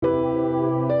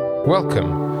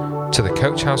Welcome to the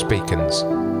Coach House Beacons.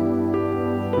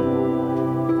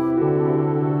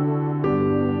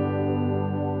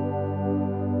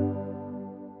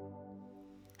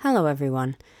 Hello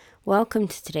everyone, welcome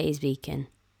to today's beacon.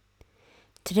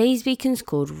 Today's beacon is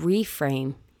called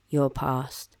Reframe Your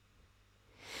Past.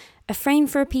 A frame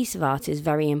for a piece of art is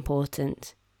very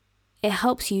important. It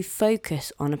helps you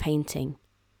focus on a painting.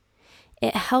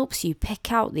 It helps you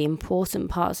pick out the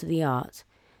important parts of the art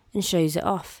and shows it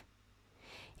off.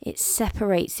 It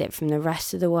separates it from the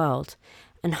rest of the world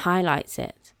and highlights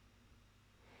it.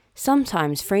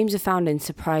 Sometimes frames are found in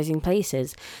surprising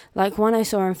places, like one I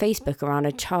saw on Facebook around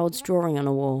a child's drawing on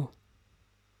a wall.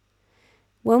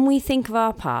 When we think of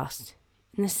our past,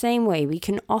 in the same way we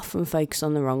can often focus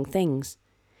on the wrong things.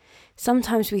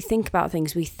 Sometimes we think about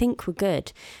things we think were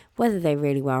good, whether they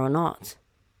really were or not.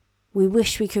 We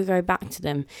wish we could go back to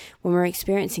them when we're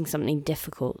experiencing something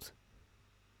difficult.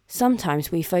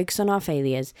 Sometimes we focus on our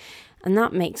failures, and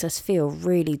that makes us feel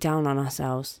really down on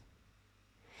ourselves.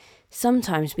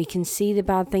 Sometimes we can see the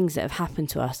bad things that have happened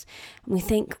to us, and we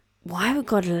think, why would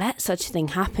God let such a thing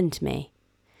happen to me?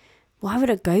 Why would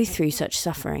I go through such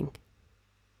suffering?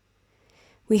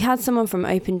 We had someone from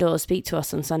Open Doors speak to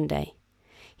us on Sunday.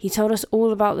 He told us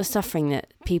all about the suffering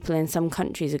that people in some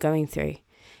countries are going through,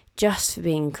 just for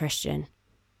being a Christian.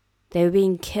 They were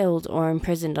being killed or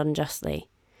imprisoned unjustly.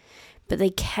 But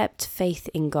they kept faith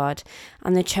in God,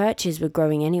 and the churches were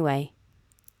growing anyway.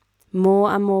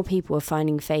 More and more people were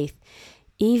finding faith,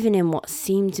 even in what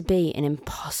seemed to be an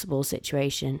impossible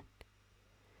situation.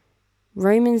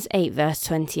 Romans 8 verse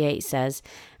 28 says,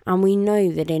 "And we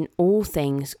know that in all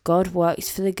things God works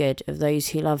for the good of those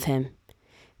who love him,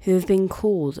 who have been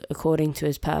called according to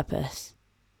his purpose."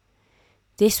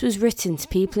 This was written to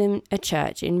people in a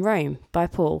church in Rome by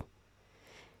Paul.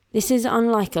 This is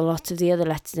unlike a lot of the other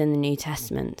letters in the New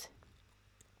Testament.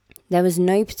 There was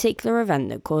no particular event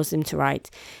that caused him to write,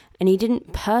 and he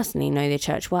didn't personally know the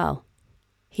church well.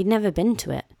 He'd never been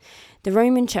to it. The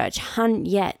Roman church hadn't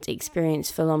yet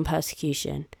experienced full-on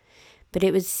persecution, but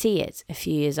it would see it a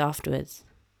few years afterwards.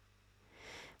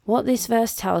 What this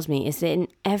verse tells me is that in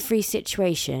every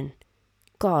situation,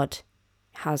 God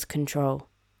has control,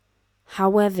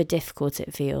 however difficult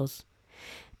it feels.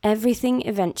 Everything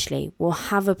eventually will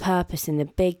have a purpose in the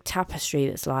big tapestry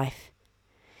that's life.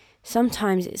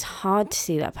 Sometimes it's hard to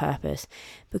see that purpose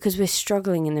because we're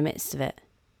struggling in the midst of it.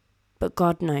 But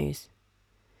God knows.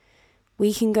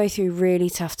 We can go through really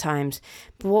tough times,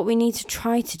 but what we need to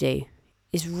try to do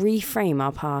is reframe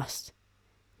our past.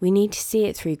 We need to see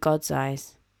it through God's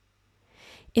eyes.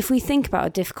 If we think about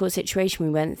a difficult situation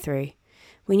we went through,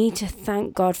 we need to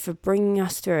thank God for bringing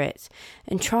us through it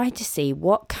and try to see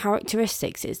what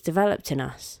characteristics it's developed in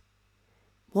us.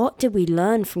 What did we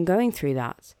learn from going through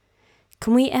that?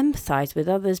 Can we empathise with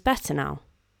others better now?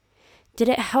 Did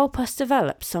it help us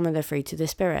develop some of the fruit of the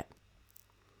Spirit?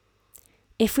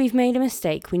 If we've made a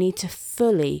mistake, we need to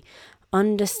fully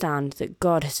understand that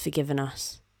God has forgiven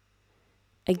us.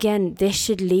 Again, this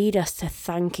should lead us to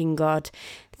thanking God,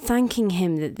 thanking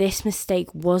him that this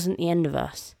mistake wasn't the end of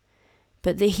us,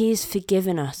 but that he has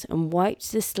forgiven us and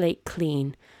wiped the slate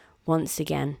clean once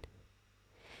again.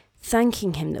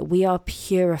 Thanking him that we are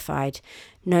purified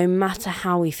no matter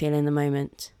how we feel in the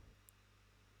moment.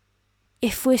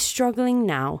 If we're struggling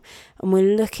now and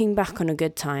we're looking back on a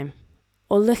good time,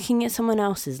 or looking at someone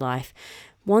else's life,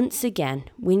 once again,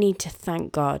 we need to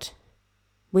thank God.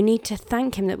 We need to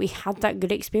thank him that we had that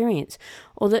good experience,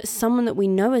 or that someone that we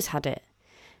know has had it.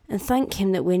 And thank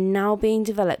him that we're now being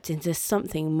developed into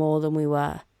something more than we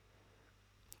were.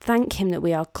 Thank him that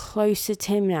we are closer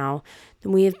to him now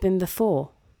than we have been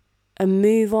before, and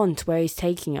move on to where he's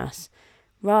taking us,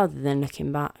 rather than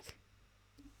looking back.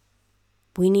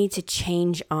 We need to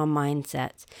change our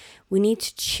mindset. We need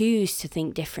to choose to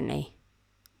think differently.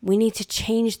 We need to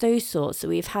change those thoughts that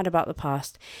we've had about the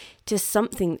past to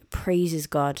something that praises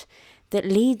God, that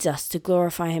leads us to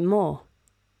glorify him more.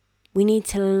 We need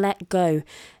to let go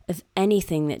of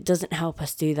anything that doesn't help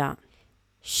us do that.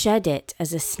 Shed it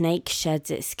as a snake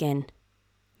sheds its skin.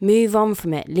 Move on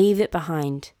from it, leave it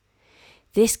behind.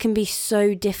 This can be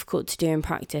so difficult to do in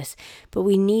practice, but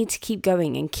we need to keep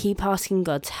going and keep asking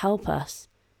God to help us.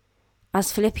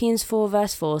 As Philippians 4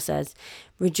 verse 4 says,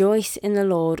 "Rejoice in the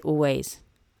Lord always."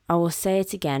 I will say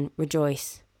it again,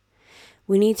 rejoice.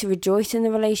 We need to rejoice in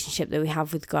the relationship that we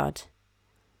have with God.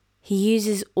 He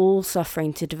uses all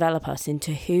suffering to develop us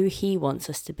into who he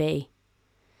wants us to be.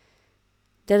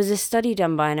 There was a study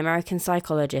done by an American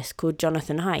psychologist called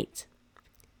Jonathan Haidt.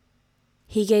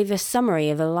 He gave a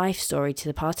summary of a life story to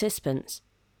the participants.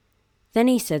 Then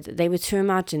he said that they were to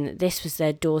imagine that this was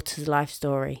their daughter's life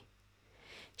story.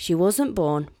 She wasn't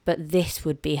born, but this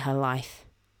would be her life.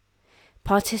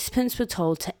 Participants were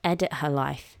told to edit her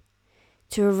life,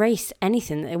 to erase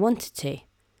anything that they wanted to.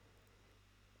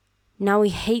 Now we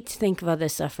hate to think of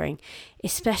others suffering,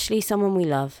 especially someone we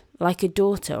love, like a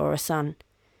daughter or a son.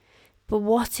 But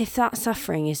what if that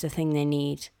suffering is the thing they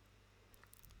need?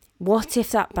 What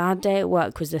if that bad day at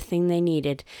work was the thing they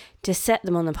needed to set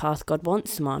them on the path God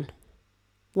wants them on?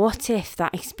 What if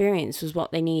that experience was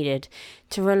what they needed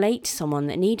to relate to someone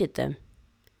that needed them?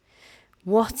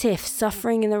 What if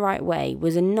suffering in the right way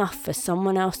was enough for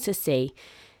someone else to see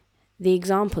the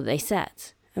example they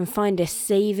set and find a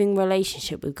saving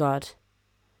relationship with God?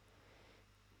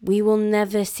 We will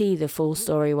never see the full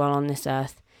story while on this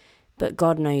earth, but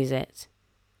God knows it.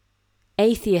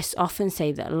 Atheists often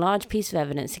say that a large piece of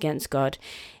evidence against God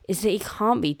is that he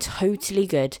can't be totally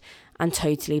good and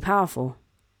totally powerful.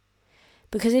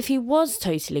 Because if he was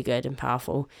totally good and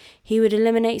powerful, he would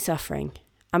eliminate suffering.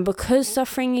 And because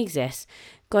suffering exists,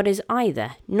 God is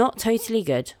either not totally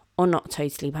good or not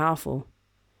totally powerful.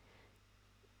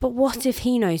 But what if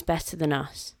he knows better than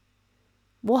us?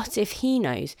 What if he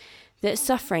knows that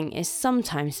suffering is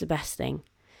sometimes the best thing,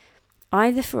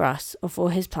 either for us or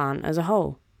for his plan as a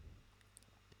whole?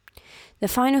 The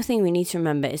final thing we need to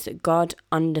remember is that God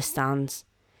understands.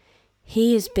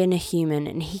 He has been a human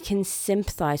and he can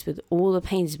sympathise with all the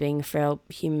pains of being a frail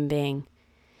human being.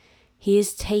 He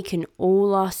has taken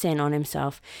all our sin on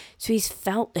himself, so he's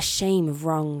felt the shame of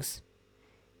wrongs.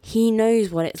 He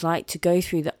knows what it's like to go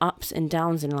through the ups and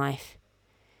downs in life.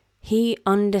 He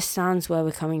understands where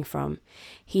we're coming from.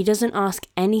 He doesn't ask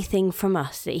anything from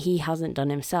us that he hasn't done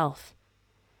himself.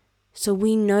 So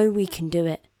we know we can do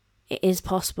it. It is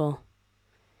possible.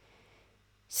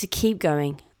 So keep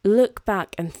going. Look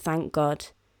back and thank God.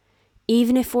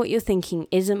 Even if what you're thinking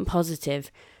isn't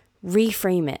positive,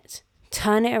 reframe it,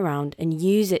 turn it around and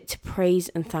use it to praise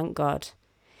and thank God.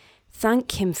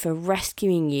 Thank him for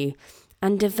rescuing you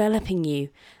and developing you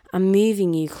and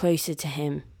moving you closer to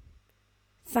him.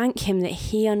 Thank him that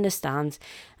he understands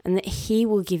and that he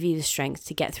will give you the strength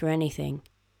to get through anything.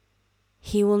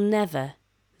 He will never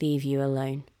leave you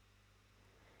alone.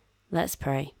 Let's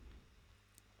pray.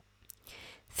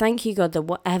 Thank you, God, that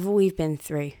whatever we've been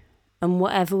through and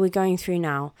whatever we're going through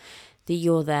now, that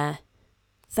you're there.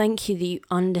 Thank you that you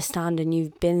understand and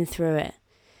you've been through it.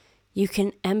 You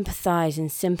can empathise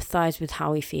and sympathise with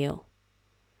how we feel.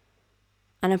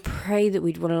 And I pray that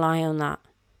we'd rely on that.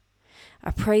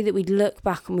 I pray that we'd look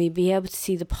back and we'd be able to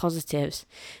see the positives.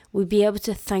 We'd be able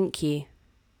to thank you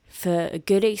for a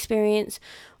good experience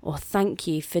or thank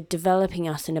you for developing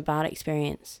us in a bad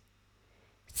experience.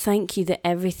 Thank you that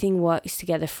everything works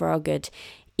together for our good,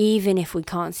 even if we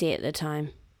can't see it at the time.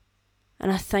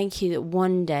 And I thank you that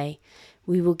one day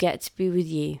we will get to be with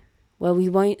you, where we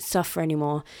won't suffer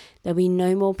anymore. There'll be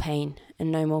no more pain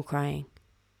and no more crying.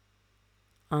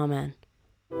 Amen.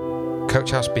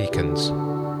 Coach House Beacons,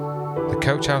 the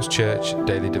Coach House Church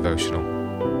Daily Devotional.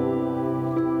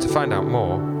 To find out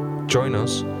more, join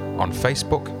us on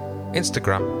Facebook,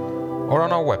 Instagram, or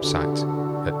on our website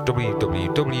at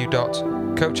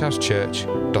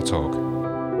www.coachhousechurch.org.